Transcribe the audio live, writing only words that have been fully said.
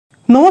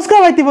নমস্কাৰ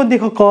ভাইটি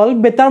বন্ধুসকল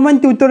বেটাৰমেণ্ট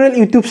টিউটৰিয়েল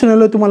ইউটিউব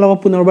চেনেললৈ তোমালোকক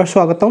পুনৰবাৰ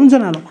স্বাগতম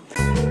জনালোঁ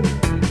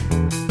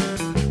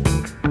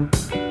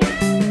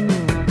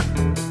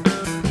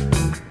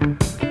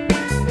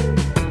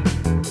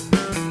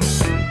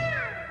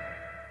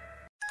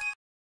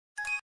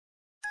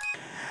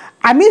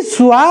আমি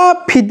যোৱা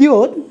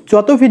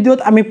ভিডিঅ'ত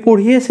আমি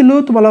পঢ়ি আছিলোঁ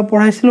তোমালোকক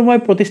পঢ়াইছিলোঁ মই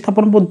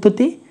প্ৰতিস্থাপন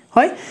পদ্ধতি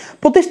হয়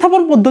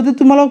প্ৰতিস্থাপন পদ্ধতি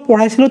তোমালোকক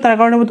পঢ়াইছিলোঁ তাৰ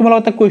কাৰণে মই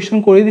তোমালোকক এটা কোৱেশ্চন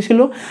কৰি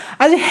দিছিলোঁ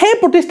আজি সেই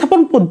প্ৰতিস্থাপন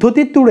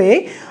পদ্ধতিটোৰে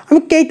আমি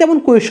কেইটামান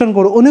কোৱেশ্চন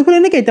কৰোঁ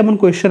অনুকূলনে কেইটামান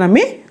কোৱেশ্চন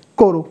আমি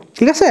কৰোঁ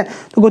ঠিক আছে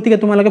তো গতিকে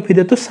তোমালোকে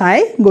ভিডিঅ'টো চাই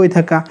গৈ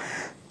থাকা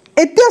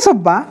এতিয়া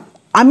চাবা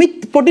আমি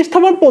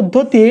প্ৰতিস্থাপন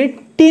পদ্ধতিৰ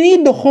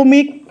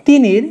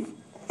 3.3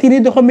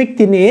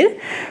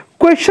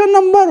 Question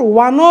number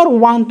 1 or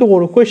 1 to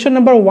koro. Question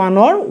number 1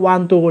 or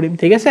 1 to koro.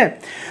 ठीक है से?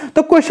 तो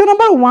question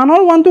number 1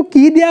 or 1 to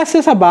की दिया से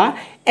सबा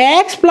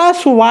x plus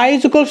y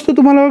is equals to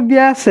तुम्हारे लोग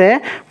दिया से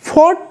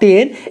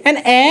 14 and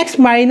x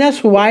minus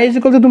y is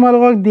equals to तुम्हारे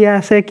लोग दिया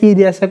से की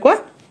दिया से को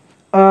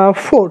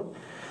 4.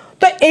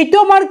 तो एटो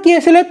मार की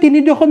ऐसे ले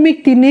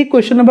 3.3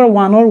 question number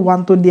 1 or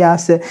 1 to दिया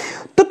से.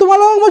 तो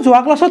तुम्हारे लोग मैं जुआ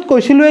क्लासत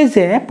क्वेश्चन लोए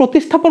जे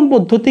प्रतिस्थापन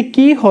पद्धति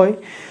की होय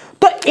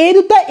तो এই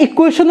দুটা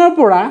ইকুয়েশনৰ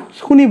পৰা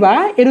শুনিবা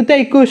এই দুটা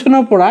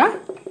ইকুয়েশনৰ পৰা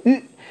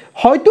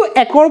হয়তো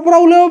 1 ৰ পৰা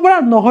উলাব পাৰা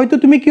নহয়তো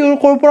তুমি কি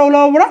কৰ পৰা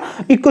উলাব পাৰা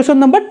ইকুয়েশন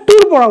নম্বৰ 2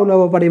 ৰ পৰা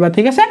উলাব পাৰিবা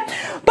ঠিক আছে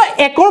তো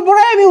 1 ৰ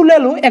পৰা আমি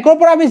উলালো 1 ৰ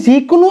পৰা আমি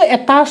যিকোনো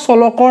এটা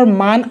চলকৰ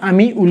মান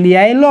আমি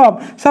উলিয়াই লম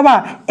চাবা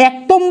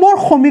 1 নম্বৰ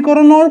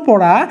সমীকৰণৰ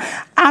পৰা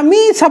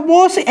আমি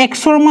সাপোজ x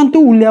ৰ মানটো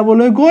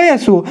উলিয়াবলৈ গৈ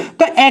আছো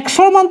তো x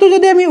ৰ মানটো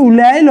যদি আমি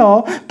উলাই ল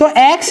তো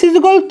x =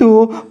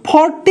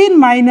 14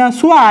 -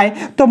 y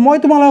তো মই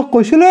তোমালোকক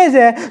কৈছিলো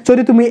যে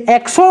যদি তুমি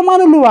x ৰ মান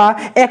উলোৱা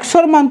x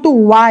ৰ মানটো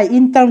y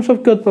ইন টার্মস অফ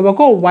কিত পাবা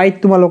কো y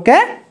তোমালোকে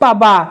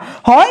পাবা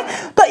হয়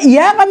তো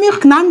ইয়াক আমি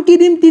নাম কি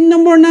দিম 3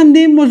 নম্বৰ নাম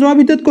দিম মই জোৱা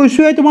ভিডিঅ'ত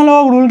কৈছোৱে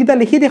তোমালোকক ৰুল কিটা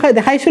লিখি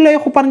দেখাইছিলো এই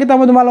খোপান কিটা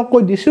মই তোমালোকক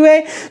কৈ দিছোৱে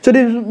যদি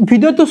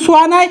ভিডিঅ'টো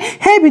চোৱা নাই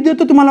সেই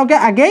ভিডিঅ'টো তোমালোকে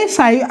আগে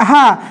চাই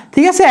আহা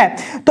ঠিক আছে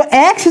তো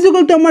x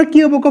 = আমাৰ কি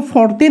হ'ব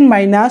 14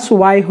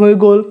 - y হৈ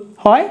গল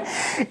হয়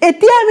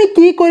এতিয়া আমি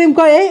কি কৰিম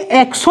কয় এই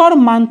x ৰ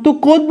মানটো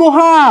ক'ত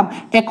বহাম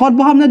 1 ত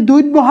বহাম না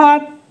 2 ত বহাম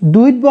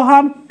 2 ত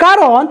বহাম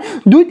কাৰণ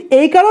 2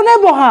 এই কাৰণে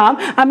বহাম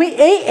আমি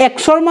এই x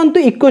ৰ মানটো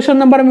ইকুয়েশন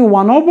নম্বৰ আমি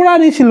 1 ৰ পৰা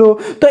আনিছিলো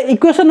তো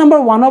ইকুয়েশন নম্বৰ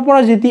 1 ৰ পৰা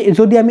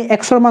যদি আমি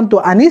x ৰ মানটো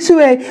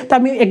আনিছোৱে তো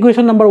আমি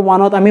ইকুয়েশন নম্বৰ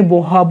 1 ত আমি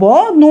বহাব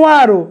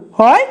নোৱাৰো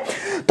হয়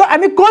তো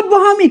আমি ক'ত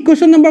বহাম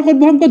ইকুয়েশন নম্বৰ ক'ত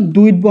বহাম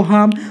 2 ত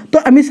বহাম তো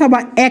আমি চাবা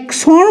x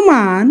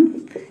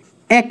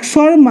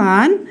ৰ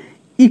মান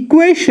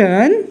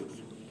ইকুয়েশন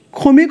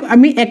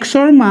আমি x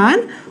ৰ মান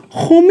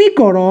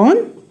সমীকৰণ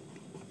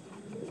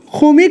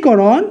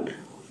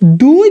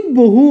 2 ত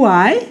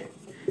বহুৱাই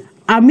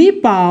আমি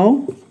পাও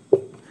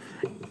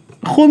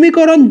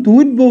সমীকৰণ 2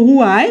 ত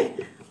বহুৱাই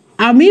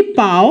আমি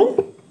পাও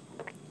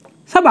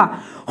চাবা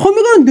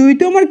সমীকৰণ 2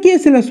 টো আমাৰ কি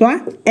আছিল চোৱা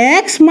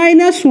x - y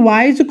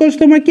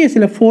 = আমাৰ কি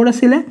আছিল 4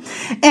 আছিল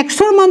x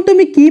ৰ মানটো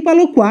আমি কি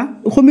পালো কোৱা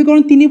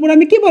সমীকৰণ 3 পৰা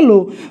আমি কি পালো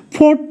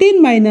 14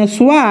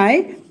 - y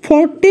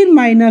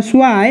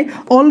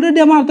অলৰেডি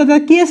আমাৰ তাতে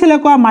কি আছিল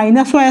কোৱা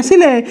 -y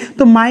আছিল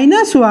তো -y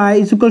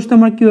 =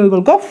 আমাৰ কি হৈ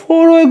গল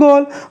 4 হৈ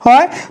গল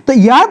হয় তো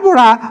ইয়াৰ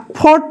পৰা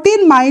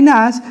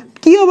 14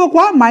 - কি হ'ব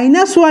কোৱা -y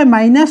 -2y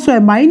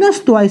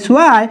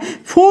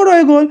 4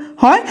 হৈ গল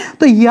হয়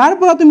তো ইয়াৰ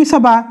পৰা তুমি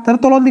চাবা তাৰ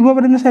তলত লিখিব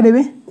পাৰিম না চাই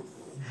দেবে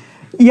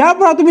ইয়াৰ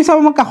পৰা তুমি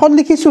চাবা মই কাখত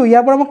লিখিছো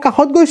ইয়াৰ পৰা মই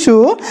কাখত গৈছো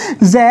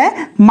যে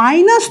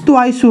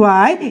 -2y =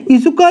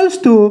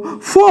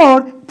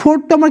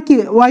 4 তো আমাৰ কি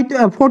y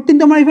 14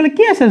 তো আমাৰ ইফালে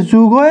কি আছে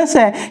যোগ হৈ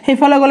আছে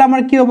হেফালে গলে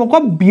আমাৰ কি হ'ব ক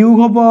বিয়োগ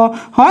হ'ব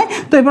হয়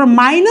তো এবাৰ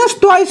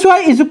 -2y =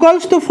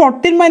 14 -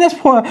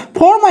 4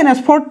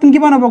 - 14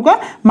 কিমান হ'ব ক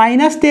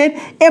 -10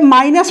 এ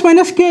মাইনাস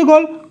কি হৈ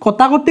গল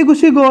কটাকটি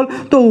গুছি গল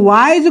তো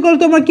y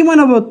 = আমাৰ কিমান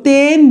হ'ব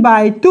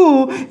 10/2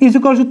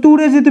 = 2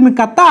 ৰে যে তুমি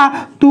কাটা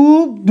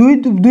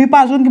 2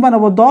 5 গুণ কিমান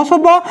হ'ব 10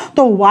 হ'ব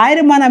তো y ৰ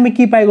মান আমি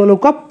কি পাই গলো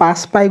ক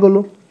 5 পাই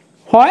গলো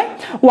হয়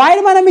y ৰ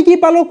মান আমি কি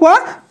পালো কোৱা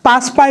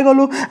 5 পাই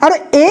গলো আৰু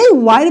এই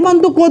y ৰ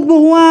মানটো ক'ত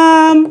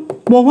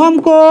বহাম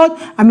ক'ত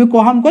আমি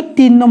কহাম ক'ত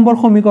 3 নম্বৰ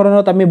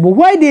সমীকৰণত আমি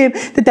বহুৱাই দিম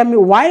তেতিয়া আমি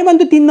y ৰ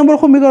মানটো 3 নম্বৰ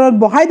সমীকৰণত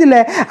বহাই দিলে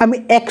আমি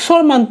x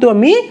ৰ মানটো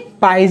আমি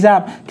পাই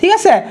যাম ঠিক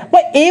আছে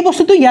মই এই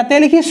বস্তুটো ইয়াতে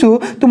লিখিছো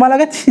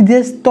তোমালোকে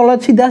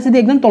সিধা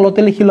একদম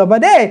তলতে লিখি লবা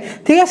দেই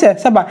ঠিক আছে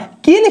চাবা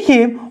কি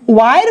লিখিম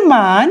y ৰ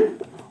মান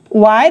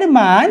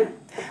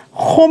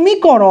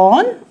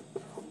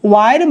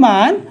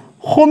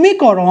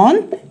সমীকৰণ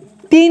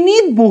 3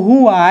 ত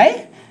বহুৱাই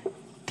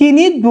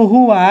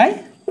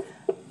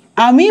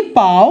আমি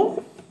পাও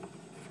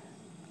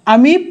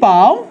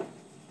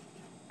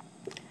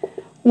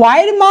y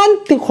ৰ মান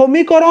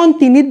সমীকৰণ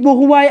 3 ত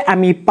বহুৱাই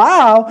আমি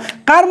পাও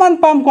কাৰ মান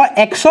পাম ক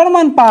x ৰ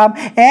মান পাম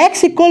x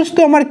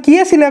 = আমাৰ কি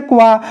আছিল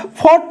কোৱা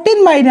 14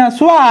 -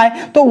 y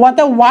তো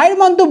ওয়াটা y ৰ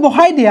মানটো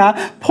বহাই দিয়া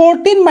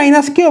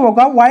 14 - কি হ'ব ক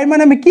y ৰ মান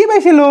আমি কি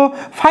পাইছিলো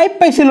 5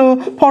 পাইছিলো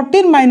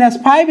 14 -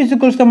 5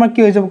 = আমাৰ কি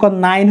হৈ যাব ক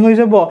 9 হৈ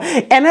যাব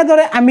এনে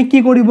দৰে আমি কি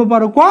কৰিব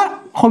পাৰো কোৱা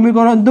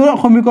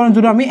সমীকৰণ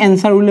যদি আমি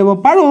এনসাৰ উলিয়াব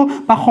পাৰো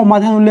বা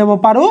সমাধান উলিয়াব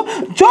পাৰো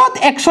যত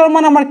x ৰ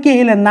মান আমাৰ কি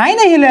আহিলে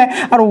 9 আহিলে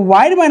আৰু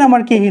y ৰ মান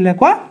আমাৰ কি আহিলে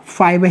কোৱা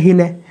 5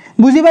 আহিলে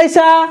বুজি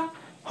পাইছা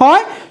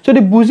হয় যদি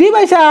বুজি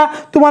পাইছা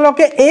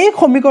তোমালোকে এই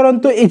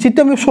সমীকৰণটো যেটো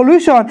আমি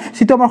সলিউশন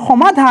যেটো আমাৰ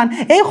সমাধান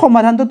এই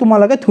সমাধানটো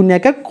তোমালোকে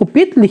ধুনিয়াকে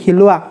কপিত লিখি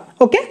লোৱা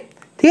ওকে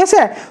ঠিক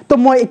আছে তো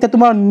মই এটা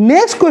তোমাৰ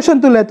নেক্সট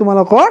কোৱেশ্চনটো লৈ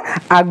তোমালোকৰ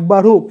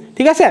আগবাঢ়ো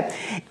ঠিক আছে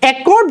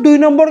 1 ৰ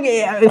 2 নম্বৰ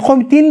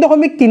 3.3 ৰ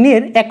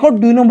 1 ৰ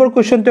 2 নম্বৰ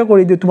কোৱেশ্চনটো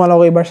কৰি দিও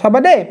তোমালোকক এবাৰ চাবা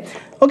দে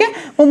ওকে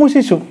মই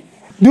মুছিছো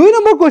 2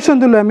 নম্বৰ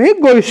কোৱেশ্চনটো লৈ আমি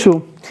গৈছো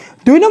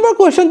 2 নম্বৰ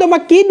কোৱেশ্চনটো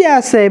আমাৰ কি দিয়া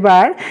আছে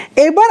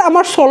এবাৰ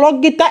আমাৰ চলক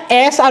গিটা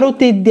s আৰু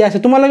t দিয়া আছে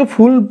তোমালোকে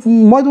ফুল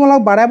মই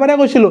তোমালোকক বাৰে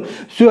কৈছিলো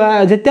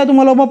যেতিয়া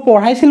তোমালোকক মই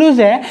পঢ়াইছিলো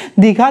যে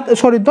দ্বিঘাত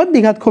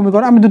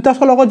সমীকৰণ আমি দুটা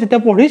চলকত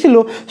যেতিয়া পঢ়িছিলো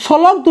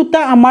চলক দুটা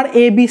আমাৰ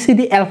a b c d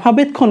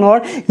alphabet খনৰ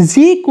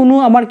যি কোনো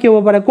আমাৰ কি হ'ব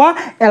পাৰে কোৱা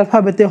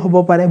এলফাবেটে হ'ব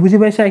পাৰে বুজি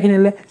পাইছা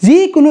এখিনিলে যি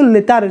কোনো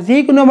লেটাৰ যি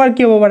কোনো আমাৰ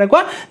কি হ'ব পাৰে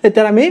কোৱা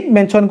লেটাৰ আমি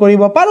মেনশন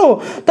কৰিব পাৰো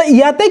তো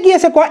ইয়াতে কি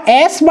আছে কোৱা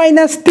s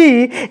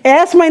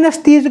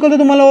 - t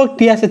তোমালোকক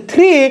দিয়া আছে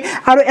 3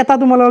 আৰু এটা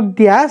তোমালোকক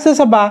দিয়া আছে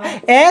সবা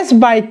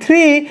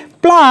s/3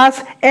 plus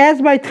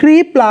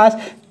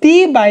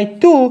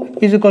t/2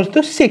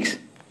 = 6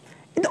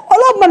 এটা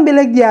অলপমান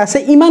বেলেগ দিয়া আছে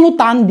ইমানো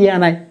টান দিয়া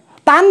নাই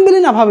টান বুলি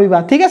নাভাবিবা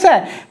ঠিক আছে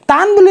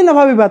টান বুলি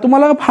নাভাবিবা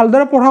তোমালোকে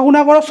ভালদৰে পঢ়া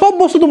শুনা কৰা সব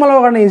বস্তু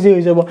তোমালোকৰ কাৰণে ইজি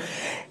হৈ যাব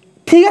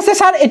ঠিক আছে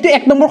স্যাৰ এটো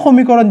 1 নম্বৰ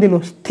সমীকৰণ দিলো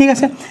ঠিক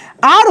আছে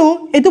আৰু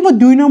এটো মই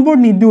 2 নম্বৰ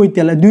নিদু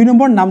ইতালে 2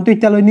 নম্বৰ নামটো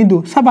ইতালে নিদু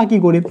সাবা কি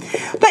কৰিম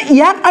তো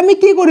ইয়াক আমি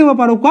কি কৰিব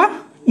পাৰো কোৱা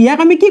ইয়াক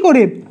আমি কি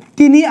কৰিম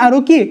 3 আৰু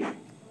কি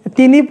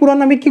 3 পুৰণ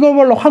আমি কি কৰিব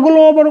লখাগু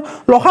লব পাৰো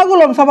লখাগু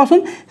লম চাবাচোন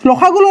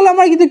লখাগু ললে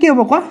আমাৰ কিটো কি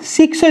হ'ব কোৱা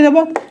 6 হৈ যাব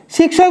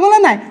 6 হৈ গলে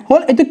নাই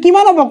হল এটো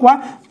কিমান হ'ব কোৱা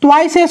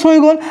টুৱাইস s হৈ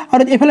গল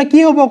আৰু এফালে কি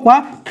হ'ব কোৱা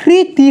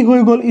 3t হৈ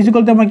গল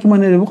ইকুয়াল টু আমাৰ কিমান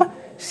হৈ যাব কোৱা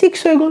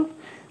 6 হৈ গল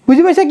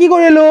বুজি পাইছা কি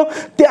কৰিলো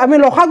আমি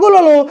লখাগু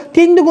ললো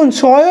 3 দুগুণ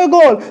 6 হৈ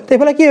গল তো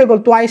এফালে কি হৈ গল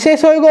টুৱাইস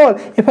s হৈ গল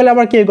এফালে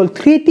আমাৰ কি হৈ গল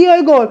 3t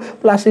হৈ গল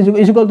প্লাস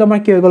ইকুয়াল টু আমাৰ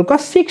কি হৈ গল কোৱা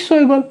 6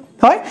 হৈ গল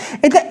হয়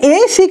এটা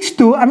a6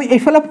 টো আমি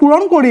এফালে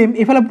পূৰণ কৰিম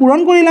এফালে পূৰণ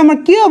কৰিলে আমাৰ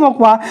কি হ'ব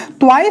কোৱা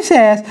twice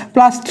s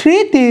plus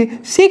 3t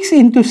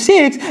 6 into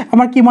 6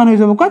 আমাৰ কিমান হৈ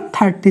যাব কোৱা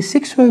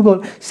 36 হৈ গল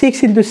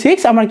 6 into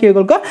 6 আমাৰ কি হৈ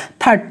গল কোৱা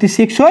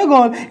 36 হৈ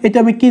গল এটা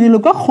আমি কি দিলো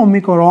কোৱা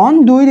সমীকৰণ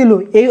 2 দিলো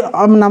এই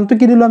নামটো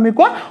কি দিলো আমি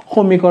কোৱা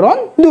সমীকৰণ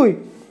 2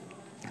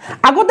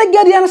 আগতে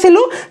গিয়া দিয়া নাছিল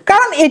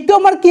কাৰণ এটো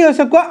আমাৰ কি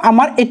হৈছে কোৱা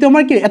আমাৰ এটো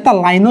আমাৰ কি এটা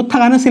লাইনত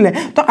থাকা নাছিল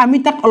তো আমি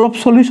তাক অলপ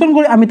সলিউশন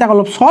কৰি আমি তাক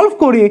অলপ সলভ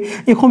কৰি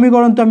এই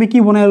সমীকৰণটো আমি কি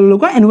বনাই ললো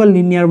কোৱা এনুৱেল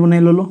লিনিয়াৰ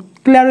বনাই ললো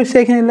ক্লিয়াৰ হৈছে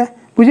এখিনিলে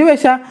বুজি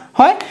পাইছা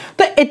হয়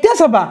তো এতিয়া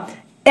চাবা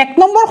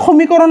 1 নম্বৰ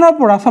সমীকৰণৰ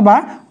পৰা চাবা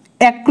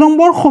 1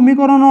 নম্বৰ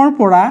সমীকৰণৰ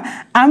পৰা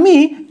আমি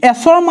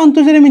s ৰ মানটো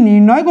যদি আমি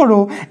নিৰ্ণয় কৰো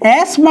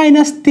s -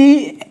 t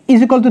 =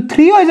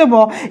 3 হৈ যাব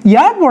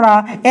ইয়াৰ পৰা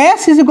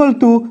s =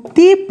 t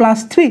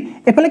 + 3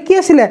 এফালে কি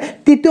আছিল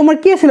t টো আমাৰ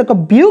কি আছিল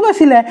বিয়োগ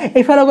আছিল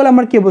এফালে গলে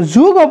আমাৰ কি হ'ব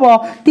যোগ হ'ব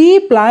t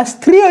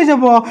 + 3 হৈ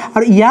যাব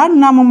আৰু ইয়াৰ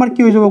নাম আমাৰ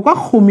কি হৈ যাব কোৱা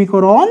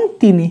সমীকৰণ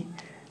 3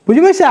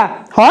 বুজি পাইছা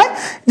হয়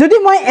যদি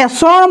মই s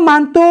ৰ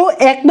মানটো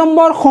 1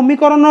 নম্বৰ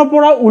সমীকৰণৰ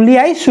পৰা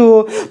উলিয়াইছো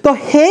তো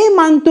সেই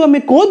মানটো আমি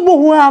কোড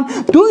বহুৱাম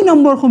 2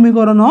 নম্বৰ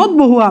সমীকৰণত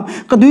বহুৱাম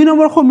 2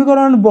 নম্বৰ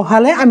সমীকৰণত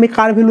বহালে আমি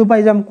কাৰ ভ্যালু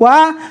পাই যাম কোৱা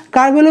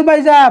কাৰ ভ্যালু পাই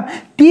যাম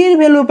t ৰ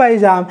ভ্যালু পাই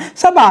যাম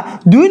চাবা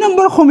 2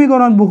 নম্বৰ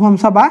সমীকৰণ বহুৱাম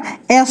চাবা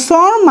s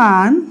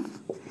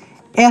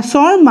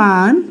ৰ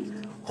মান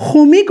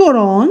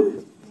সমীকৰণ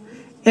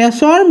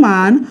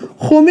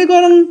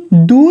সমীকৰণ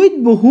 2 ত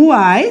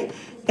বহুৱাই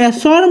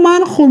s ৰ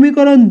মান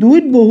সমীকৰণ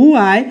 2 ত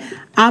বহুৱাই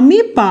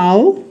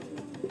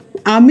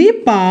আমি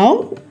পাও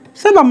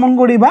সবা মন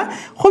কৰিবা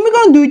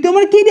সমীকৰণ 2 টো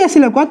আমাৰ কি দি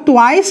আছিল কোৱা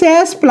টুৱাইস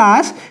s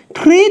plus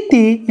 3t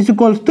 =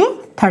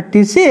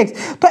 36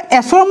 তো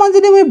s ৰ মান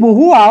যদি আমি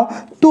বহুৱাও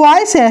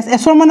টুৱাইস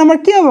s ৰ মান আমাৰ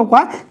কি হ'ব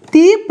কোৱা t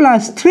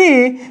 +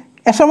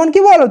 3 s ৰ মান কি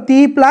হ'ব t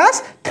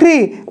 +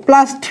 3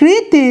 plus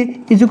 3t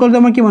 =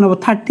 আমাৰ কিমান হ'ব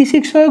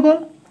 36 হৈ গল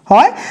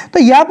হয় তো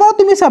ইয়াৰ পৰা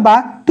তুমি চাবা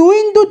 2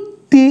 into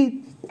t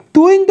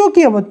 2 into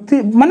কি হ'ব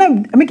মানে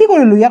আমি কি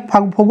কৰিলো ইয়াক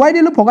ভগাই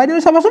দিলো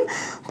চাবাচোন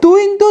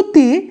 2 into t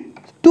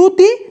 2t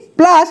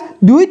plus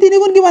 2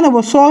 3 গুণ কিমান হ'ব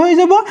 6 হৈ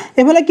যাব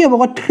এফালে কি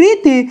হ'ব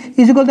 3t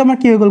 = আমাৰ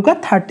কি হৈ গল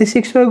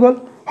 36 হৈ গল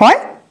হয়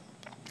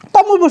তো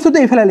মই বস্তুটো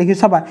এফালে লিখি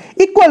চাবা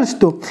ইকুৱেলস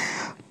টু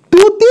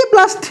 2t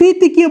plus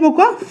 3t কি হ'ব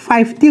কোৱা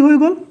 5t হৈ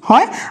গল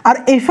হয় আৰু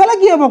এফালে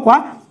কি হ'ব কোৱা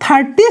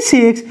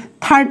 36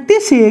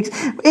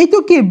 এইটো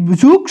কি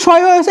যোগ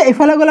 6 হৈ আছে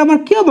এফালে গলে আমাৰ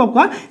কি হ'ব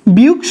কোৱা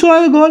বিয়োগ 6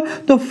 হৈ গল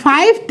তো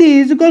 5t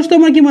 =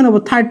 আমাৰ কিমান হ'ব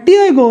 30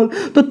 হৈ গল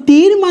তো t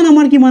ৰ মান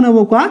আমাৰ কিমান হ'ব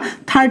কোৱা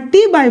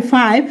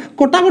 30/5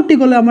 কটাকটি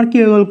গলে আমাৰ কি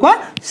হৈ গল কোৱা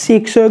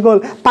 6 হৈ গল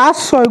 5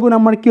 6 গুণ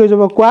আমাৰ কি হৈ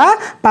যাব কোৱা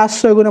 5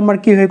 6 গুণ আমাৰ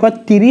কি হয় কোৱা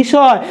 30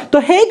 হয় তো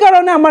সেই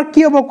কাৰণে আমাৰ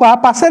কি হ'ব কোৱা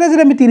 5 ৰে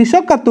যদি আমি 30 ক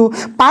কাটো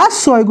 5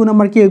 6 গুণ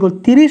আমাৰ কি হৈ গল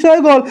 30 হৈ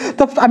গল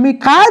তো আমি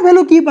কাৰ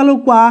ভ্যালু কি পালো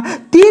কোৱা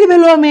t ৰ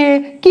ভ্যালু আমি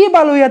কি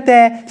পালো ইয়াতে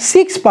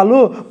 6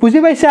 পালো বুজি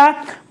পাইছা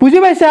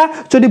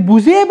যদি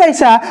বুজিয়ে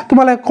পাইছা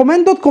তোমালে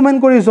কমেন্টত কমেন্ট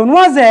কৰি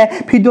জনোৱা যে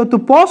ভিডিওটো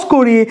পজ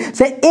কৰি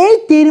যে এই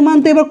 3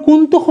 মানটো এবাৰ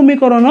কোনটো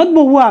সমীকৰণত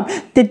বহুৱাম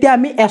তেতিয়া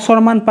আমি s ৰ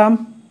মান পাম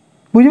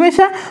বুজি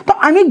পাইছা তো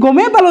আমি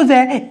গমে পালো যে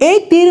এই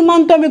টিৰ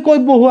মানটো আমি কত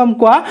বহুৱাম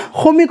কোৱা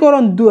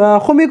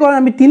সমীকৰণ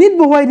আমি 3 ত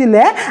বহুৱাই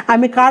দিলে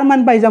আমি কাৰ মান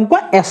পাই যাম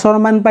কোৱা s ৰ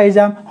মান পাই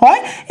যাম হয়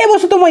এই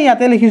বস্তুটো মই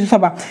ইয়াতে লিখিছো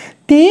চাবা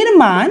টিৰ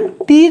মান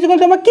t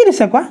 = আমাক কি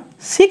দিছে কোৱা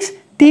 6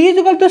 t =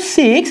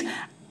 6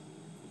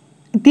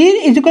 t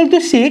 =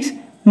 6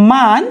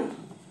 মান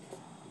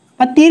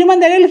বা টিৰ মান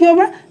ডাইৰেক্ট লিখিব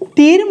পাৰা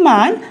টিৰ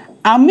মান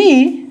আমি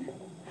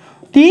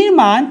টিৰ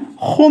মান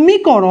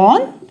সমীকৰণ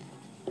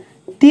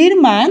 3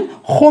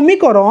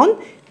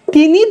 ত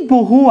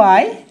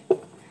বহুৱাই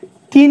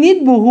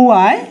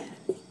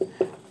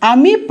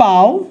আমি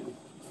পাও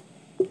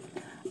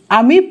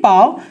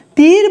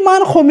টিৰ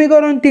মান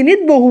সমীকৰণ 3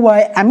 ত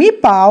বহুৱাই আমি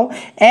পাও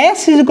s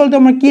 =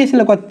 আমাৰ কি আছিল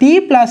কোৱা t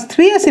 +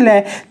 3 আছিল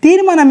টিৰ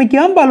মান আমি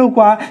কিমান পালো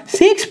কোৱা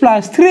 6 +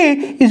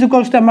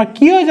 3 = আমাৰ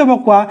কি হৈ যাব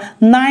কোৱা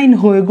 9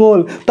 হৈ গল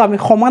তো আমি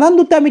সমাধান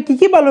দুটা আমি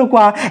কি পালো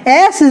কোৱা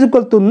s =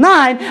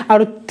 9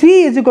 আৰু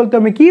 3 =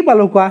 আমি কি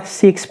পালো কোৱা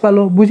 6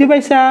 পালো বুজি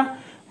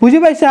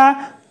পাইছা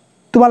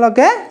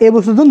তোমালোকে এই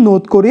বস্তুটো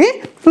নোট কৰি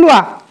লোৱা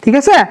ঠিক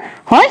আছে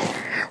হয়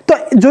তো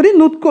যদি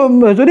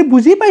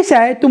বুজি পাইছা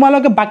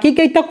তোমালোকে বাকি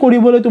কেইটা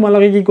কৰিবলৈ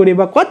তোমালোকে কি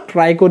কৰিবা কোৱা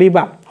ট্ৰাই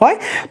কৰিবা হয়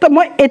তো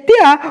মই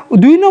এতিয়া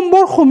 2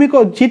 নম্বৰ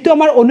সমীকৰণ যেটো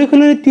আমাৰ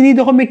অনুশীলনী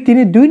 3.3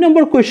 2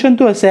 নম্বৰ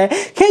কোৱেশ্চনটো আছে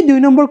সেই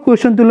 2 নম্বৰ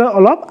কোৱেশ্চনটোলৈ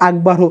অলপ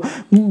আগবাঢ়ো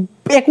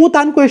একো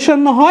টান কোৱেশ্চন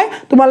নহয়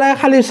তোমালোকে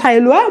খালি চাই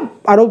লোৱা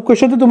আৰু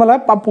কোৱেশ্চনটো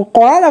তোমালোকে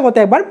কৰাৰ আগতে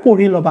একবাৰ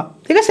পঢ়ি লবা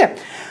ঠিক আছে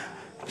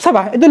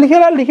চাবা এটো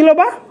লিখি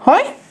লবা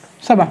হয়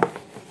চাবা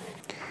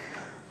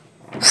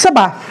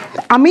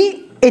আমি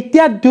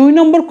এতিয়া 2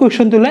 নম্বৰ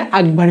কোৱেশ্চনটোলৈ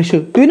আগবাঢ়িছো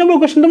 2 নম্বৰ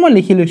কোৱেশ্চনটো মই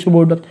লিখি লৈছো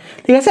বৰ্ডত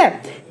ঠিক আছে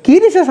কি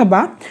দিছে চাবা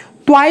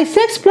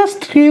 2x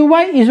 +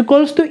 3y =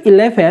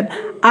 11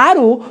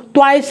 আৰু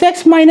 2x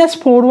 -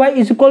 4y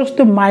 =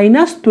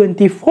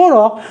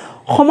 -24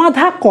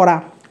 সমাধান কৰা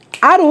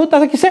আৰু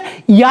তাতে কিছে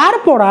ইয়াৰ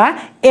পৰা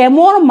m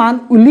ৰ মান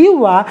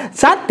উলিওৱা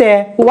যাতে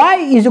y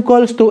 =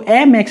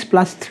 mx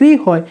 +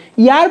 3 হয়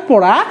ইয়াৰ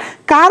পৰা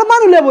কাৰ মান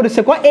উলিয়াব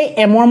দিছে কোৱা এই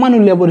m ৰ মান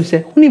উলিয়াব দিছে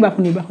শুনিবা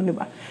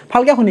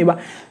ভালকে শুনিবা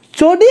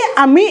যদি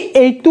আমি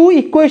এইটো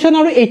ইকুৱেশ্যন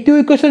আৰু এইটো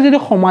ইকুৱেশ্যন যদি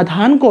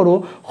সমাধান কৰো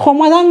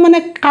সমাধান মানে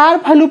কাৰ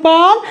ভ্যালু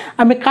পাম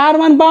আমি কাৰ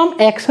মান পাম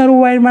x আৰু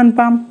y ৰ মান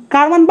পাম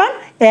কাৰ মান পাম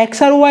x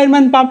আৰু y ৰ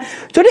মান পাম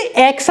যদি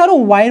x আৰু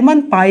y ৰ মান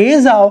পায়ে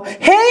যাও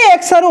সেই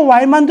x আৰু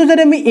y ৰ মানটো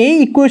যদি আমি এই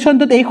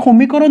ইকুৱেশ্যনটোত এই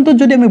সমীকৰণটোত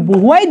যদি আমি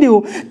বহুৱাই দিও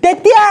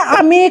তেতিয়া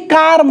আমি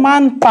কাৰ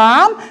মান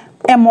পাম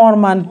m ৰ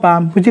মান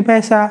পাম বুজি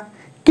পাইছা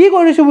কি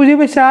কৰিছো বুজি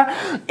পাইছা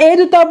এই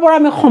দুটাৰ পৰা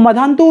আমি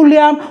সমাধানটো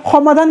উলিয়াম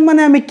সমাধান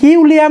মানে আমি কি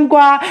উলিয়াম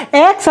কোৱা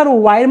x আৰু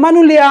y ৰ মান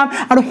উলিয়াম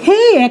আৰু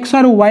সেই x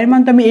আৰু y ৰ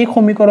মানটো আমি এই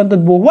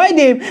সমীকৰণটোত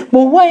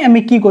বহুৱাই আমি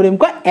কি কৰিম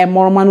কোৱা m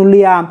ৰ মান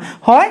উলিয়াম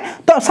হয়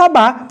তো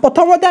চাবা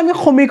প্ৰথমতে আমি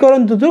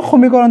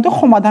সমীকৰণটো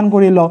সমাধান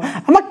কৰি লও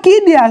আমাক কি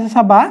দিয়া আছে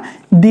চাবা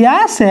দিয়া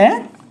আছে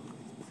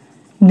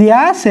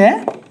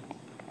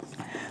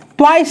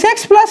 2x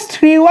 +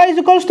 3y =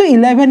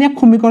 11 এক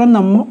সমীকৰণ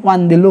নম্বৰ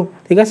 1 দিলো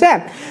ঠিক আছে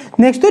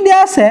নেক্সট দিয়া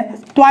আছে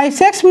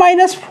 2x -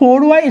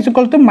 4y =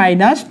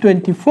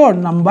 -24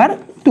 নম্বৰ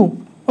 2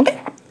 ওকে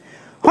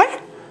হয়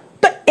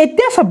তো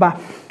এতিয়া চাবা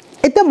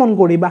এটা মন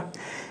কৰিবা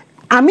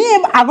আমি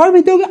আগৰ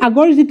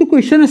যেটো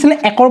কোৱেশ্চন আছিল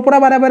 1 ৰ পৰা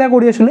বাৰে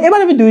কৰি আছিল এবাৰ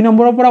আমি 2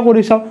 নম্বৰৰ পৰা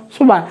কৰিছো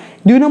চাবা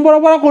 2 নম্বৰৰ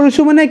পৰা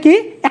কৰিছো মানে কি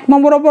 1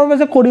 নম্বৰৰ পৰা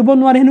যে কৰিব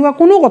নোৱাৰি হেনুৱা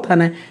কোনো কথা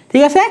নাই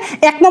ঠিক আছে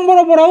 1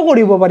 নম্বৰৰ পৰাও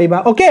কৰিব পাৰিবা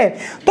ওকে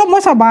তো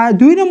মই চাবা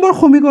 2 নম্বৰ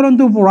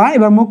সমীকৰণটোৰ পৰা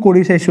এবাৰ মই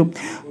কৰি চাইছো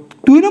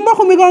 2 নম্বৰ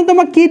সমীকৰণটো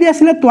আমাক কি দিয়া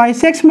আছিল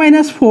 2x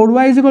 -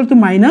 4y =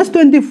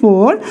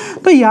 -24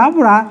 তো ইয়াৰ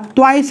পৰা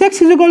 2x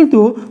 =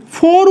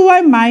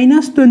 4y -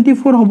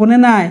 24 হ'বনে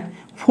নাই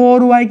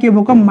 4y কি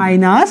হ'ব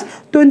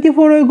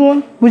 -24 হৈ গল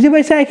বুজি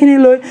পাইছা এখিনি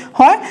লৈ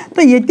হয় তো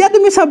এতিয়া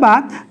তুমি চাবা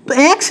তো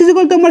x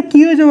 = আমাৰ কি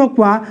হৈ যাব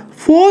কোৱা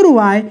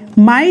 4y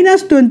 -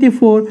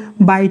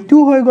 24/2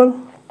 হৈ গল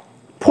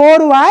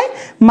 4y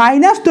 -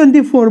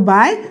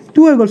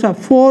 24/2 হৈ গল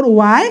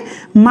 4y -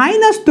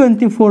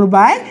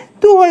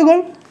 24/2 হৈ গল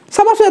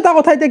চাবাছো এটা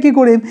কথা এতিয়া কি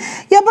কৰিম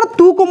ইয়াৰ পৰা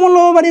 2 কমন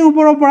লব পাৰিম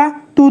ওপৰৰ পৰা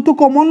 2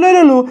 কমন লৈ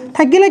ললো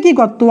থাকিলে কি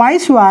ক 2y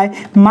 -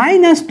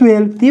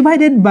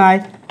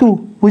 12/2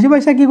 বুজি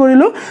পাইছা কি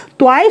কৰিলো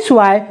 2y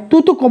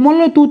 2 কমন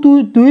লৈ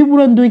 2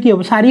 পূৰণ 2 কি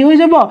হ'ব 4 হৈ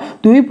যাব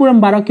 2 পূৰণ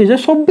 12 কি হৈ যাব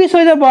 24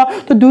 হৈ যাব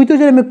তো 2 টো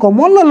যদি আমি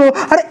কমন ললো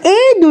আৰু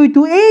এই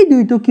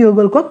 2 টো কি হৈ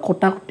গল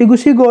কটাকটি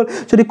গুচি গল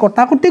যদি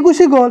কটাকটি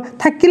গুচি গল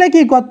থাকিলে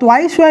কি ক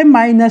 2y -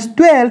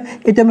 12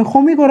 এটা আমি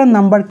সমীকৰণ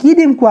নাম্বাৰ কি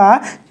দিম কোৱা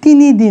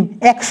 3 দিম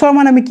x ৰ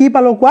মান আমি কি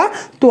পালো কোৱা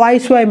 2y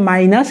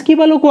 - কি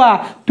পালো কোৱা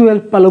 12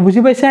 পালো বুজি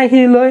পাইছা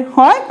এখিনি লৈ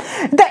হয়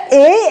এটা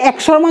এই x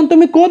ৰ মান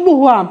তুমি ক'ত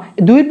বহুৱাম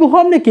 2 ত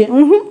বহুৱাম নেকি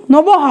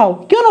নবহাও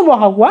কিয়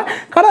নবহাও কোৱা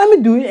কাৰণ আমি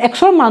 2 x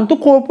ৰ মানটো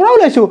ক'ৰ পৰা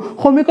উলাইছো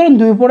সমীকৰণ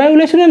 2 পৰা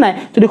উলাইছো নে নাই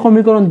যদি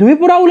সমীকৰণ 2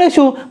 পৰা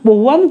উলাইছো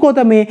বহুৱাম ক'ত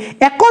আমি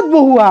 1 ত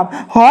বহুৱাম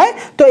হয়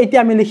তো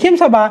এতিয়া আমি লিখিম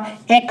চাবা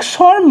x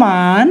ৰ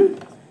মান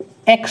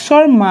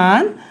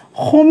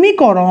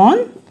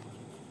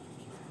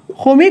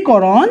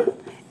সমীকৰণ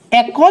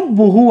 1 ত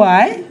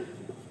বহুৱাই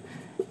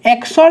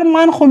x ৰ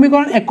মান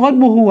সমীকৰণ 1 ত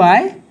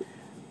বহুৱাই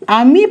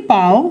আমি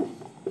পাও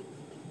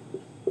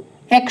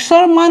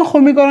xৰ মান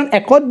সমীকৰণ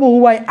 1ত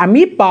বহুৱাই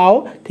আমি পাও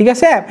ঠিক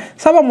আছে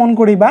চাবা মন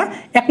কৰিবা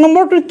এক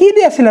নম্বৰটো কি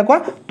দি আছিল কোৱা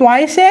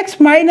 2x -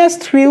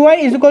 3y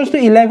 =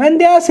 11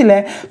 দিয়া আছিল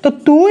তো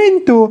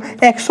 2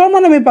 * xৰ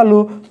মান আমি পালো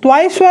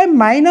 2y - 12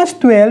 +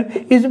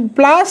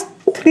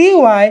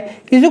 3y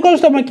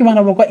 = আমাৰ কিমান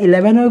হ'ব কোৱা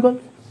 11 হৈ গল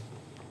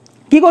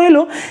কি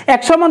কৰিলো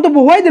xৰ মানটো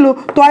বহুৱাই দিলো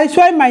 2y -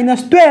 12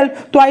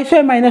 2y -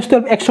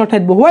 12 xৰ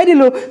ঠাইত বহুৱাই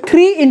দিলো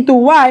 3 *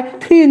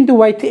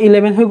 y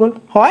 11 হৈ গল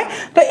হয়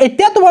তো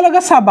এতিয়া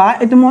তোমালোকে চাবা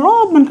এটো মই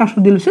অলপমান কাছ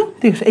দিলছো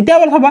ঠিক আছে এতিয়া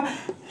বল চাবা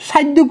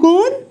 7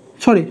 দুগুণ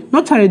সৰি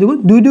নট 4 দুগুণ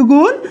 2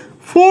 দুগুণ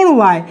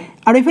 4y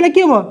আৰু ইফালে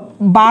কি হ'ব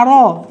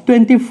 12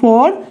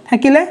 24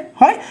 থাকিলে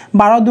হয়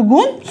 12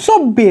 দুগুণ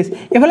 24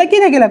 ইফালে কি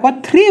থাকিলে ক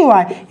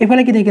 3y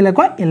ইফালে কি থাকিলে ক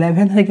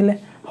 11 থাকিলে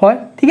হয়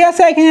ঠিক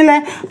আছে এখিনিলে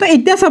তো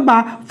এতিয়া চাবা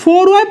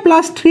 4y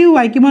 +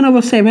 3y কিমান হ'ব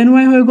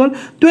 7y হৈ গল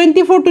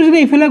 24 টো যদি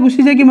ইফালে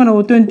গুছি যায় কিমান হ'ব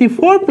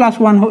 24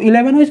 + 1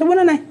 11 হৈ যাব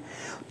না নাই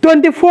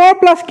 24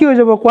 plus কি হৈ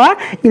যাব কোৱা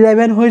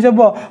 11 হৈ যাব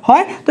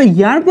হয় তো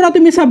ইয়াৰ পৰা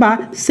তুমি চাবা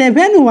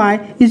 7y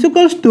 =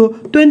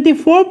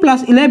 24 plus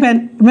 11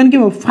 ইমান কি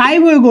হ'ব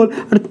 5 হৈ গল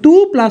আৰু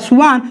 2 plus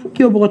 1 কি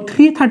হ'ব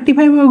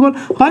 335 হৈ গল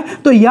হয়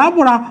তো ইয়াৰ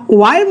পৰা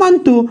y ৰ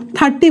মানটো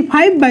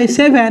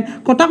 35/7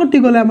 কটাকটি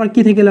গলে আমাৰ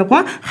কি থাকিলে কোৱা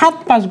 7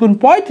 5 গুণ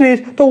 35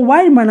 তো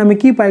y ৰ মান আমি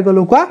কি পাই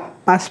গলো কোৱা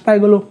 5 পাই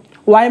গলো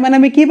y মান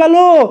আমি কি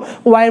পালো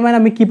y মান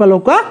আমি কি পালো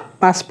কোৱা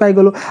 5 পাই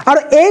গলো আৰু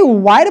এই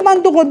y ৰ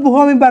মানটো কত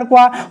বহুৱাম এবাৰ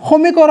কোৱা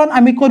সমীকৰণ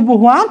আমি কত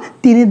বহুৱাম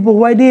 3 ত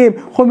বহুৱাই দিম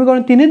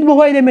সমীকৰণ 3 ত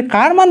বহুৱাই দিম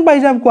কাৰ মান পাই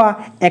যাম কোৱা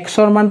x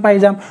ৰ মান পাই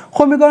যাম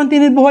সমীকৰণ 3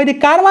 ত বহুৱাই দি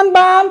কাৰ মান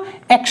পাম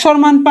x ৰ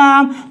মান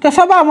পাম তো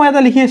চাবা মই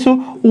এটা লিখি আছো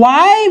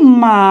y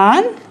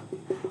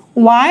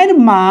ৰ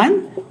মান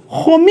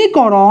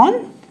সমীকৰণ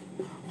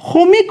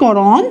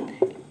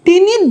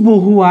 3 ত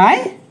বহুৱাই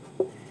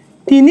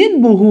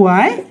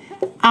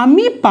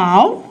আমি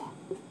পাও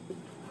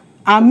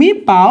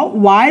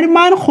y ৰ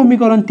মান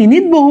সমীকৰণ 3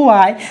 ত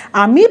বহুৱাই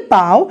আমি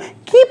পাও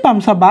কি পাম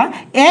চাবা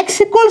x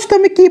 =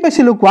 আমি কি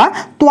পাইছিলো কোৱা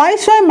 2y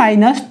 -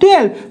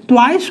 12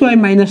 2y -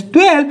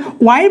 12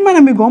 y ৰ মান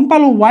আমি গম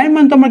পালো y ৰ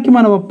মান তোমাৰ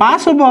কিমান হ'ব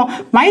 5 হ'ব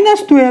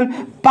 -12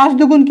 5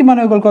 দুগুণ কিমান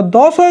হৈ গল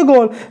 10 হৈ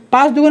গল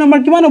 5 দুগুণ আমাৰ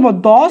কিমান হ'ব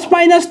 10 -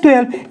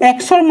 12 x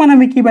ৰ মান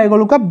আমি কি পাই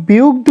গলো কোৱা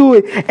বিয়োগ 2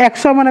 x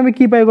ৰ মান আমি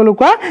কি পাই গলো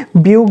কোৱা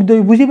বিয়োগ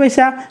 2 বুজি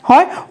পাইছা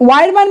হয়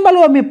y ৰ মান পালো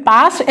আমি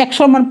 5 x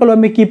ৰ মান পালো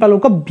আমি কি পালো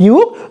কোৱা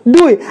বিয়োগ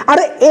 2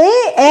 আৰু এই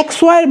x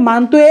y ৰ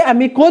মানটোৱে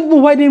আমি কত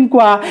বহুৱাই দিম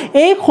কোৱা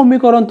এই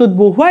সমীকৰণটোত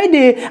বহুৱাই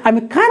দি আমি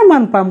কাৰ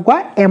মান পাম কোৱা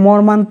m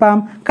ৰ মান পাম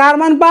কাৰ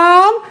মান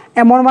পাম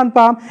m ৰ মান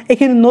পাম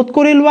এখিনি নোট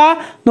কৰি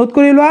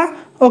লোৱা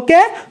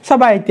ওকে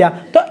সবাই এতিয়া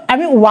তো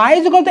আমি y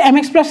 =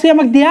 mx + c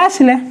আমাক দিয়া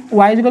আছিল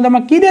y =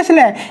 আমাক কি দিয়া আছিল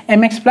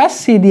mx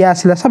 + c দিয়া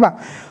আছিল সবা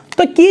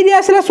তো কি দিয়া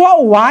আছিল so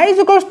y =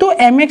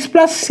 mx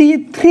 + c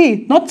 3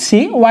 not c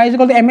y =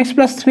 mx +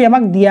 3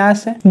 আমাক দিয়া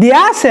আছে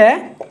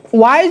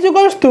y =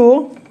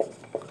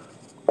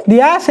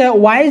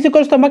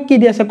 আমাক কি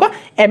দিয়া আছে ক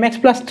mx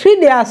 +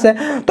 3 দিয়া আছে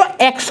তো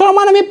x ৰ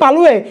মান আমি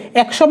পালোৱে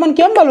x ৰ মান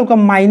কিমান পালো ক -2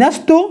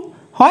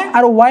 হয়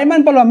আৰু y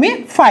মান পালো আমি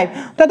 5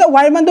 তাতে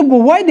y মানটো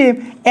বহুৱাই দিম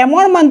m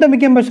ৰ মানটো আমি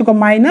কিমান পাইছো ক -2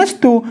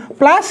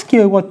 প্লাস কি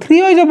হ'ব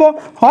 3 হৈ যাব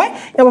হয়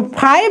এবা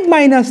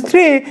 5 -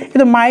 3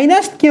 এটো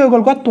মাইনাস কি হৈ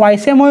গল ক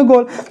টুৱাইস m হৈ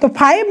গল তো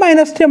 5 -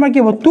 3 আমাৰ কি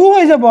হ'ব 2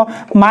 হৈ যাব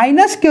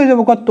মাইনাস কি হৈ যাব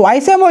ক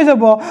টুৱাইস m হৈ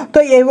যাব তো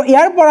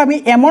ইয়াৰ পৰা আমি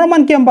m ৰ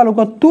মান কিমান পালো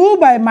ক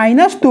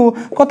 2/-2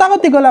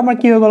 কটাকটি গলে আমাৰ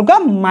কি হৈ গল ক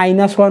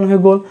 -1 হৈ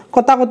গল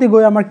কটাকটি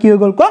গৈ আমাৰ কি হৈ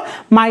গল ক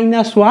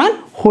 -1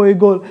 হৈ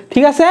গল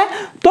ঠিক আছে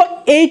তো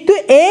এইটো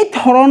এই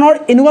ধৰণৰ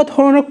এনেকুৱা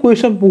ধৰণৰ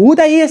কোৱেশ্চন বহুত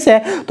আহি আছে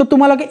তো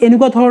তোমালোকে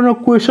এনেকুৱা ধৰণৰ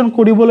কোৱেশ্চন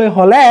কৰিবলৈ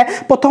হলে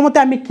প্ৰথমতে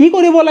আমি কি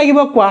কৰিব লাগিব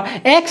কোৱা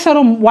x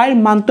আৰু y ৰ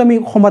মানটো আমি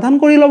সমাধান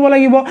কৰি লব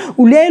লাগিব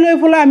উলিয়াই লৈ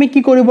ফলে আমি কি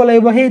কৰিব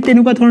লাগিব সেই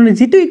তেনেকুৱা ধৰণৰ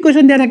যেটো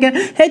ইকুৱেশ্চন দিয়া থাকে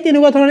সেই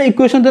তেনেকুৱা ধৰণৰ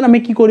ইকুৱেশ্চনটো আমি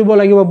কি কৰিব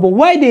লাগিব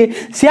বহুৱাই দি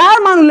যাৰ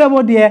মান উলিয়াব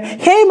দিয়ে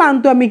সেই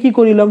মানটো আমি কি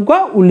কৰি লম কোৱা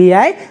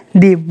উলিয়াই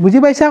দিম বুজি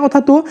পাইছা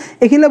কথাটো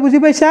এখিলা বুজি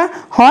পাইছা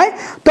হয়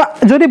তো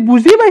যদি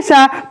বুজি পাইছা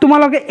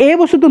তোমালোকে এই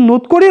বস্তুটো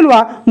নোট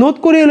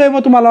কৰি লৈ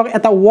মই তোমালোক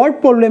এটা ওয়াৰ্ড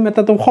প্ৰবলেম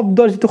এটা তো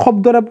শব্দৰ যেটো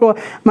শব্দৰে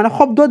মানে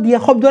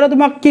শব্দৰে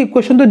তোমাক কি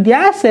কোৱেশ্চনটো দিয়া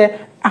আছে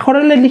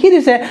আখৰলে লিখি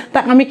দিছে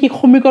তাক আমি কি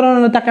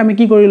সমীকৰণত তাক আমি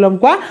কি কৰি লম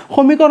কোৱা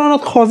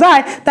সমীকৰণত খজাই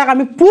তাক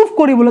আমি প্ৰুফ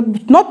কৰিবলৈ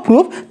নট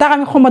প্ৰুফ তাক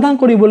আমি সমাধান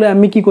কৰিবলৈ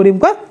আমি কি কৰিম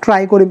কোৱা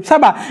ট্ৰাই কৰিম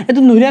চাবা এটো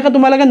নুৰিয়াকে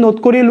তোমালোকে নোট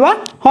কৰি লোৱা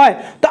হয়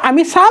তো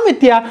আমি চাম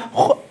এতিয়া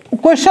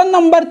কোৱেশ্চন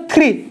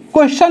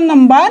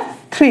নম্বৰ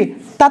 3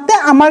 তাতে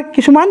আমাৰ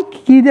কিছুমান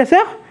কি দিছে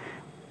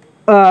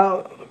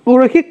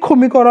ৰৈখিক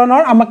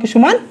সমীকৰণৰ আমাক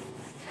কিছুমান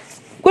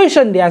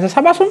কোৱেশ্চন দিয়া আছে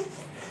চাবাচোন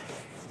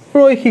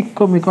ৰৈখিক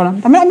সমীকৰণ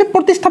আমি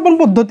প্ৰতিস্থাপন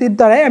পদ্ধতিৰ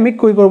দ্বাৰা আমি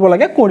কি কৰিব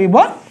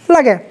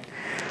লাগে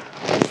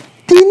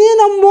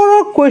 3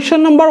 নম্বৰৰ কোৱেশ্চন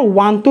নম্বৰ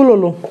 1 টো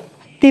ললো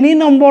 3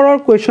 নম্বৰৰ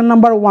কোৱেশ্চন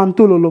নম্বৰ 1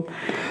 টো ললো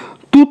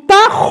দুটা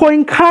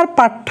সংখ্যাৰ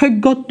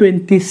পাৰ্থক্য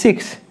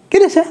 26 কি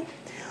দিছে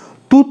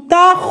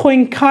দুটা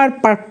সংখ্যাৰ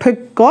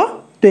পাৰ্থক্য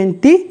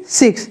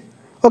 26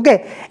 ওকে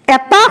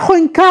এটা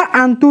সংখ্যা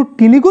আনটোৰ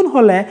 3 গুণ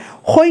হলে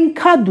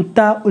সংখ্যা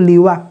দুটা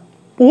উলিওৱা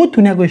বহুত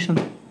ধুনীয়া কোৱেশ্চন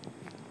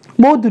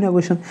বহুত ধুনীয়া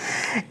কুৱেশ্যন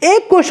এই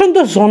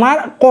কুৱেশ্যনটো জনাৰ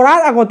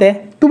কৰাৰ আগতে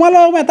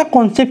তোমালোকক মই এটা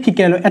কনচেপ্ট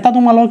শিকাইলোঁ এটা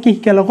তোমালোকক কি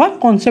শিকাইলোঁ কয়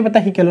কনচেপ্ট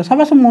এটা শিকাইলোঁ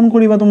চাবাচোন মন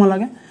কৰিবা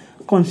তোমালোকে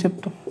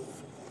কনচেপ্টটো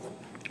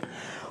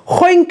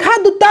সংখ্যা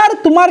দুটাৰ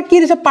তোমাৰ কি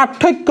দিছে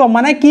পাৰ্থক্য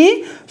মানে কি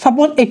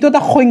সাপোজ এইটো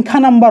এটা সংখ্যা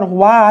নাম্বাৰ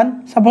 1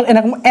 সাপোজ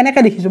এনেকা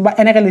দেখিছো বা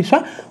এনেকা লিখছো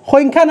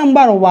সংখ্যা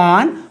নাম্বাৰ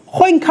 1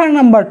 সংখ্যা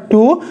নাম্বাৰ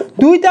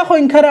 2 দুইটা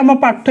সংখ্যাৰ আমাৰ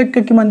পাৰ্থক্য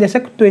কিমান দি আছে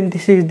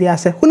 26 দি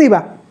আছে শুনিবা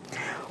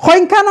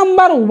সংখ্যা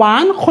নাম্বাৰ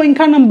 1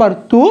 সংখ্যা নাম্বাৰ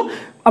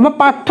 2 আমাৰ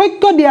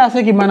পাৰ্থক্য দিয়া আছে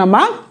কিমান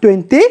আমাৰ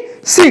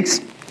 26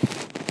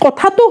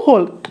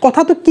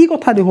 কথাটো কি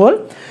কথা দি হল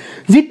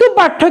যেটো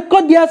পাৰ্থক্য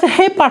দিয়া আছে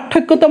সেই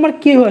পাৰ্থক্যটো আমাৰ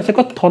কি হৈ আছে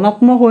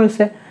ধনাত্মক হৈ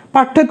আছে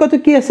পাৰ্থক্যটো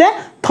কি আছে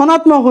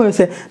ধনাত্মক হৈ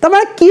আছে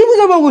তাৰমানে কি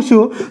বুজাব গৈছো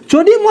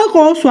যদি মই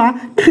কওঁ চোৱা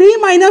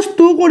 3 -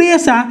 2 কৰি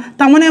আছা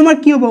তাৰমানে আমাৰ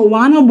কি হ'ব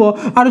 1 হ'ব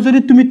আৰু যদি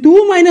তুমি 2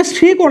 -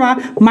 3 কৰা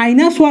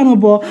 -1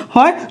 হ'ব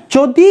হয়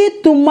যদি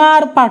তোমাৰ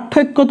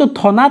পাৰ্থক্যটো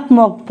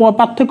ধনাত্মক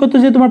পাৰ্থক্যটো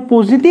যে তোমাৰ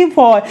পজিটিভ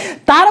হয়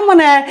তাৰ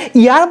মানে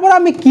ইয়াৰ পৰা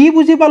আমি কি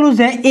বুজি পালো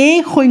যে এই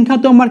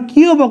সংখ্যাটো আমাৰ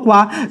কি হ'ব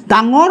কোৱা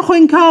ডাঙৰ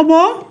সংখ্যা হ'ব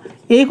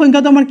এই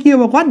সংখ্যাটো আমাৰ কি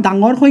হ'ব কোৱা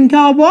ডাঙৰ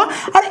সংখ্যা হ'ব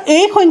আৰু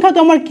এই সংখ্যাটো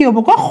আমাৰ কি হ'ব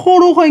কোৱা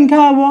সৰু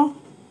সংখ্যা হ'ব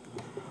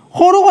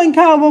সৰু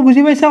সংখ্যা হ'ব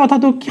বুজি পাইছা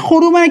কথাটো কি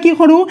সৰু মানে কি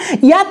সৰু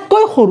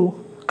ইয়াতকৈ সৰু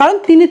কাৰণ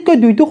 3তকৈ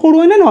 2টো সৰু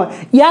হয় না নহয়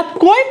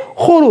ইয়াতকৈ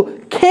সৰু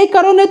সেই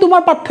কাৰণে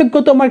তোমাৰ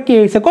পাৰ্থক্যটো আমাৰ কি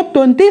হৈছে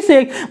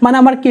 26 মানে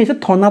আমাৰ কি হৈছে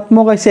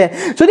ধনাত্মক হৈছে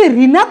যদি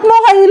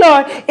ঋণাত্মক আহিল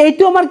হয়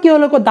এইটো আমাৰ কি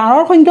হল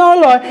ডাঙৰ সংখ্যা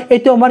হল হয়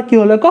এইটো আমাৰ কি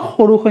হল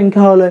সৰু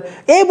সংখ্যা হল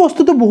এই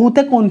বস্তুটো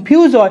বহুতে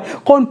কনফিউজ হয়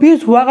কনফিউজ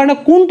হোৱাৰ কাৰণে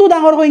কোনটো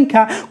ডাঙৰ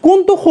সংখ্যা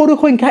কোনটো সৰু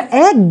সংখ্যা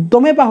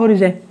একদমে পাহৰি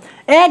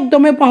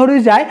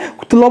যায়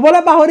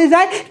লবলৈ পাহৰি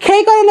যায়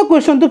সেই কাৰণে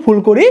কোৱেশ্যনটো ভুল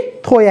কৰি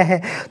থৈ আহে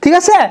ঠিক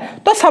আছে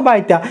তো চাবা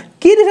এটা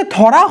কি দিছে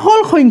ধৰা হল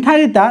সংখ্যা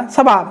এটা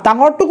চাবা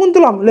ডাঙৰটো কোনটো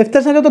লম লেফট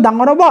সাইডটো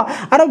ডাঙৰ হ'ব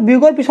আৰু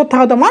বিয়োগৰ পিছত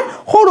থাকাটো আমাৰ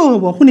সৰু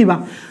হ'ব শুনিবা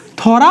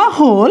ধৰা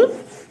হল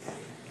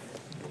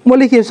মই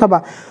লিখি চাবা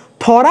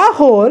ধৰা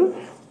হল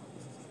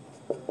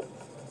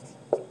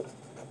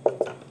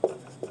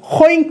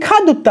সংখ্যা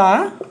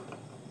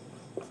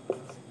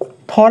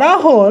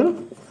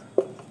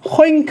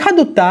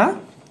দুটা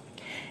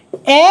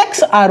x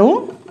আৰু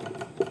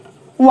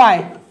y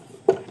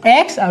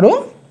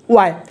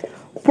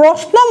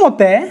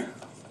প্ৰশ্নমতে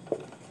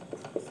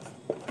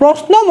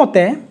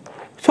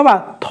সবা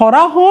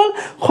ধৰা হল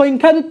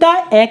সংখ্যা দুটা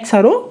x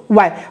আৰু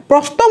y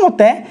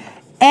প্ৰশ্নমতে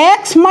x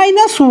 - y =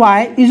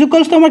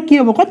 আমাৰ কি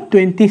হ'ব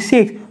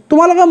 26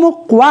 তোমালোকে মোক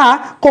কোৱা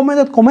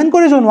কমেন্ট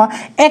কৰি জনোৱা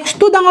x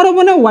টো ডাঙৰ হ'ব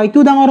নে y টো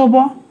ডাঙৰ হ'ব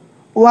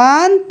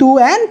 1 2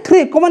 and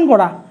 3 কমেন্ট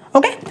কৰা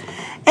ওকে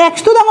x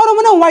টো ডাঙৰ হ'ব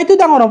নে y টো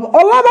ডাঙৰ হ'ব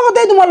অলপ আগতে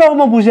তোমালোকক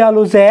মই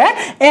বুজালো যে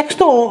x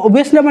টো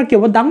obviously আমাৰ কি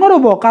হ'ব ডাঙৰ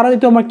হ'ব কাৰণ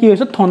এটো আমাৰ কি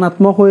হৈছে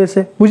ধনাত্মক হৈ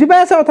আছে বুজি পাই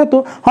আছে কথাটো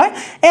হয়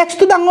x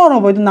টো ডাঙৰ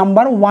হ'ব এটো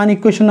নাম্বাৰ 1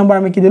 ইকুৱেশ্যন নাম্বাৰ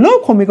আমি কি দিলো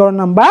সমীকৰণ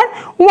নাম্বাৰ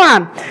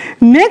 1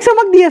 নেক্সট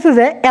আমাক দি আছে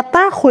যে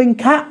এটা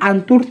সংখ্যা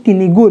আনটোৰ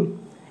 3 গুণ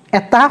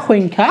এটা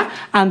সংখ্যা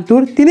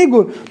আনটোৰ 3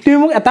 গুণ তুমি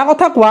মোক এটা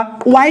কথা কোৱা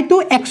y টো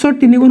x ৰ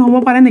 3 গুণ হ'ব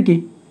পাৰে নেকি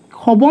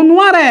হ'ব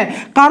নোৱাৰে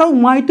কাৰণ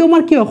y টো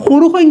আমাৰ কি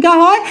সৰু সংখ্যা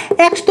হয়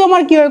x টো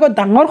আমাৰ কি হয়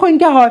ডাঙৰ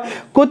সংখ্যা হয়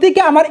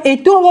গতিকে আমাৰ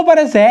এইটো হ'ব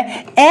পাৰে যে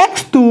x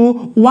টো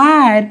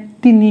y ৰ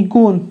 3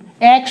 গুণ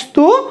x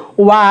টো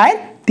y ৰ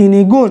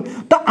 3 গুণ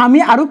তো আমি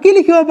আৰু কি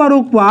লিখিব পাৰো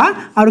কোৱা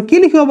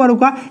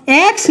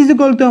x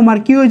 = আমাৰ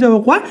কি হৈ যাব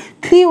কোৱা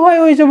 3y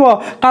হৈ যাব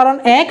কাৰণ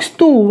x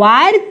টো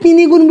y ৰ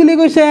 3 গুণ বুলি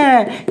কৈছে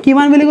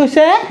কিমান বুলি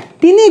কৈছে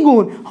 3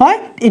 গুণ হয়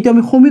এইটো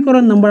আমি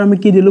সমীকৰণ নম্বৰ আমি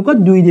কি দিলো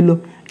 2 দিলো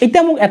এটা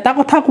মোক এটা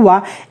কথা কোৱা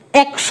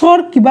x ৰ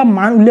কিবা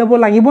মান উলিয়াব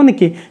লাগিব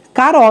নেকি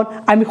কাৰণ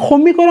আমি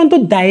সমীকৰণটো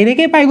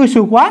ডাইৰেক্টলি পাই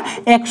গৈছো কোৱা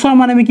x ৰ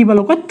মান আমি কি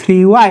পালো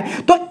 3y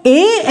তো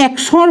এই x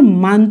ৰ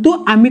মানটো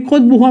আমি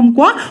কত বহুৱাম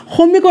কোৱা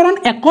সমীকৰণ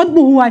 1ত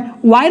বহুৱাই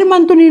y ৰ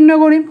মানটো নিৰ্ণয়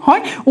কৰিম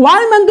হয় y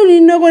ৰ মানটো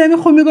নিৰ্ণয় কৰি আমি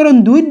সমীকৰণ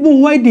 2ত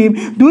বহুৱাই দিম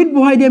 2ত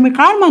বহুৱাই দি আমি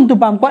কাৰ মানটো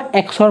পাম কোৱা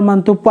x ৰ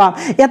মানটো পাম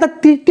এটা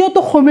তৃতীয়টো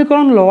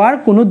সমীকৰণ লোৱাৰ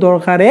কোনো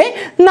দৰকাৰে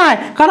নাই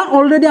কাৰণ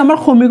অলৰেডি আমাৰ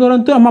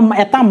সমীকৰণটো আমাৰ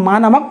এটা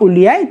মান আমাক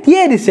উলিয়াই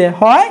দিয়ে দিছে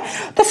হয়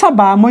তো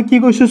চাবা মই কি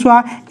কৈছো চোৱা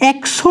x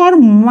ৰ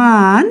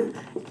মান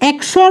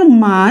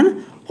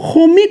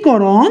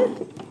সমীকৰণ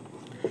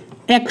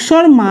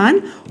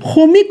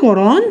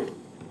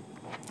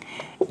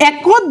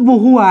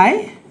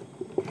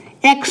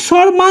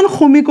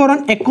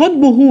একত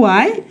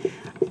বহুৱাই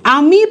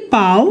আমি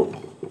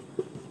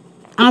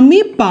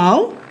পাও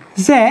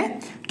যে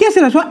কি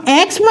আছিল চোৱা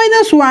x - y =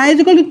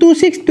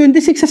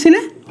 26 আছিল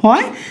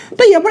হয়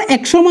তো ইয়াৰ পৰা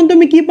x ৰ মানটো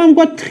আমি কি পাম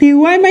কোৱা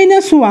 3y -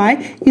 y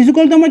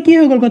 = আমাৰ কি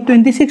হৈ গল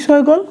 26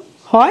 হৈ গল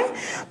হয়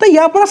তো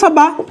ইয়াৰ পৰা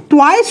চাবা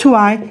twice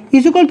y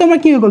 = আমাৰ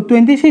কি হৈ গল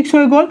 26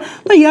 হৈ গল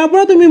তো ইয়াৰ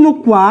পৰা তুমি মোক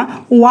কোৱা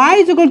y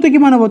 =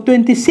 কিমান হ'ব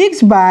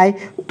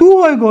 26/2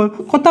 হৈ গল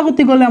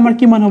কটাকটি গলে আমাৰ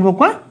কিমান হ'ব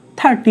কোৱা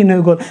 13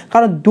 হৈ গল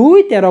কাৰণ 2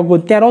 13 গুণ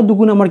 13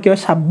 দুগুণ আমাৰ কি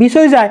হয় 26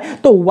 হৈ যায়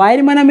তো y ৰ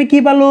মান আমি কি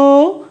পালো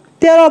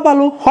 13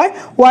 পালো হয়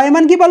y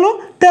মান কি পালো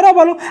 13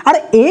 পালো আৰু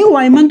এই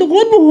y মানটো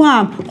ক'ত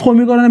বহুৱাম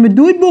সমীকৰণ আমি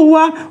 2ত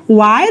বহুৱা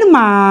y ৰ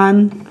মান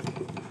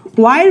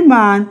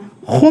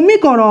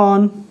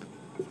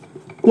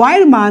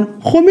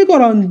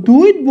সমীকৰণ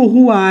 2ত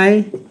বহুৱাই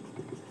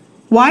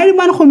y এৰ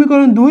মান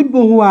সমীকৰণ 2 ত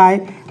বহুৱাই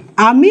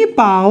আমি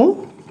পাও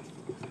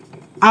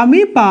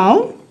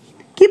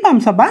কি পাম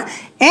চাবা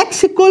x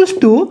equals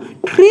to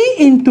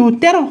 3 into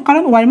 13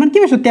 কাৰণ y মান কি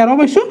পাইছো 13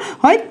 পাইছো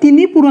হয়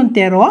 3 পূৰণ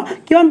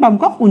 13 কিমান পাম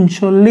ক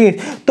 39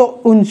 তো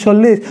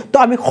 39 তো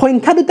আমি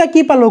সংখ্যা দুটা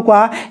কি পালো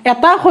কোৱা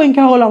এটা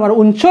সংখ্যা হল আমাৰ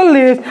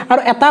 39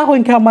 আৰু এটা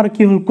সংখ্যা আমাৰ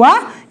কি হল কোৱা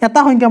এটা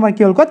সংখ্যা আমাৰ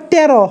কি হল ক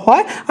 13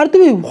 হয় আৰু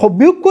তুমি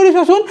বিয়োগ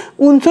কৰিছাচোন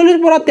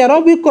 39 পৰা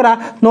 13 বিয়োগ কৰা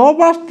 9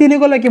 পৰা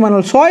 3 গলে কিমান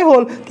হল 6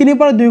 হল 3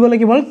 পৰা 2 গলে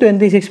কিমান হল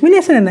 26 মিলি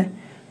আছে নাই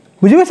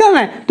বুজি পাইছা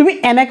নাই তুমি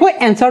এনেকৈ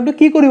এনসারটো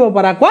কি কৰিব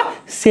পাৰা কোৱা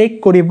চেক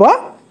কৰিব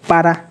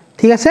পাৰা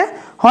ঠিক আছে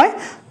হয়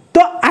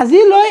তো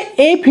আজিলৈ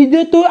এই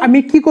ভিডিওটো আমি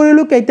কি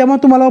কৰিলো কেইটামান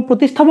তোমালোক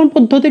প্ৰতিস্থাপন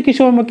পদ্ধতি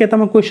কিছুমান মই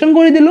কেইটামান কোৱেশ্চন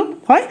কৰি দিলো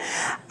হয়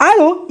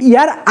আৰু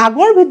ইয়াৰ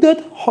আগৰ ভিডিওত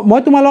মই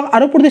তোমালোক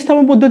আৰু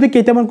প্ৰতিস্থাপন পদ্ধতি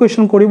কেইটামান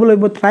কোৱেশ্চন কৰিবলৈ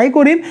ট্ৰাই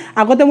কৰিম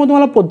আগতে মই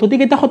তোমালোক পদ্ধতি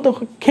কেইটা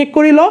শেষ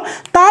কৰি লও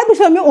তাৰ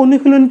পিছত আমি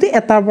অনুশীলনটি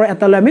এটাৰ পৰা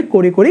এটালৈ আমি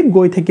কৰি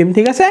গৈ থাকিম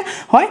ঠিক আছে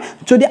হয়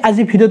যদি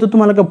আজি ভিডিওটো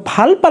তোমালোক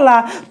ভাল পালা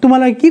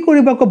তোমালোক কি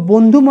কৰিবা ক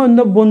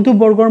বন্ধু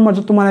বৰ্গৰ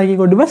মাজত তোমালোক কি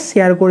কৰি দিবা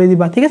শেয়াৰ কৰি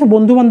দিবা ঠিক আছে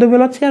বন্ধু বান্ধৱীৰ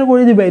লগত শেয়াৰ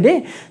কৰি দিবা দে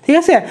ঠিক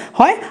আছে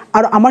হয়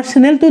আৰু আমাৰ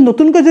চেনেলটো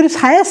নতুনকৈ যদি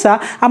চাই আছা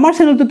আমাৰ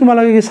চেনেলটো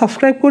তোমালোকে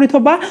সাবস্ক্ৰাইব কৰি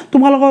থবা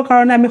তোমালোকৰ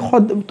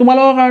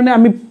কাৰণে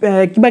আমি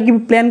কিবা কি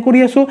প্ল্যান কৰি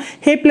আছো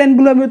সেই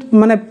প্ল্যানগুলো আমি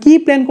মানে কি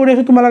প্ল্যান কৰি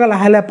আছো তোমালোকে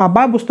লাহে লাহে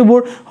পাবা বস্তুবোৰ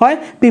হয়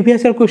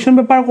প্ৰিভিয়াস ইয়াৰ কোৱেশ্চন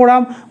পেপাৰ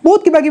কৰাম বহুত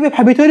কিবা কিবি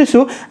ভাবি থৈ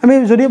দিছো আমি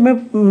যদি আমি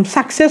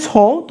সাকসেস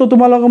হও তো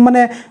তোমালোক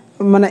মানে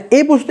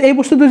এই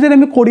বস্তুটো যদি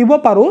আমি কৰিব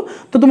পাৰো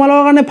তো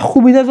তোমালোকৰ কাৰণে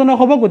সুবিধাজনক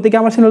হ'ব গতিকে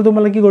আমাৰ চেনেল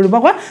তোমালোকে কি কৰিবা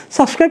ক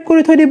সাবস্ক্ৰাইব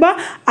কৰি থৈ দিবা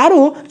আৰু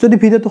যদি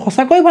ভিডিওটো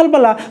সঁচাকৈ ভাল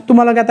পালা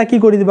তোমালোকে এটা কি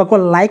কৰি দিবা ক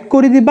লাইক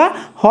কৰি দিবা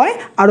হয়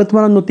আৰু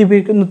তোমাৰ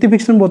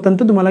নোটিফিকেশন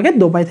বটনটো তোমালোকে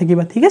দবাই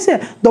থাকিবা ঠিক আছে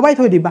দবাই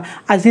থৈ দিবা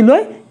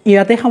আজিলৈ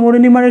ইয়াতে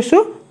সামৰণি মাৰিছো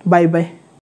বাই বাই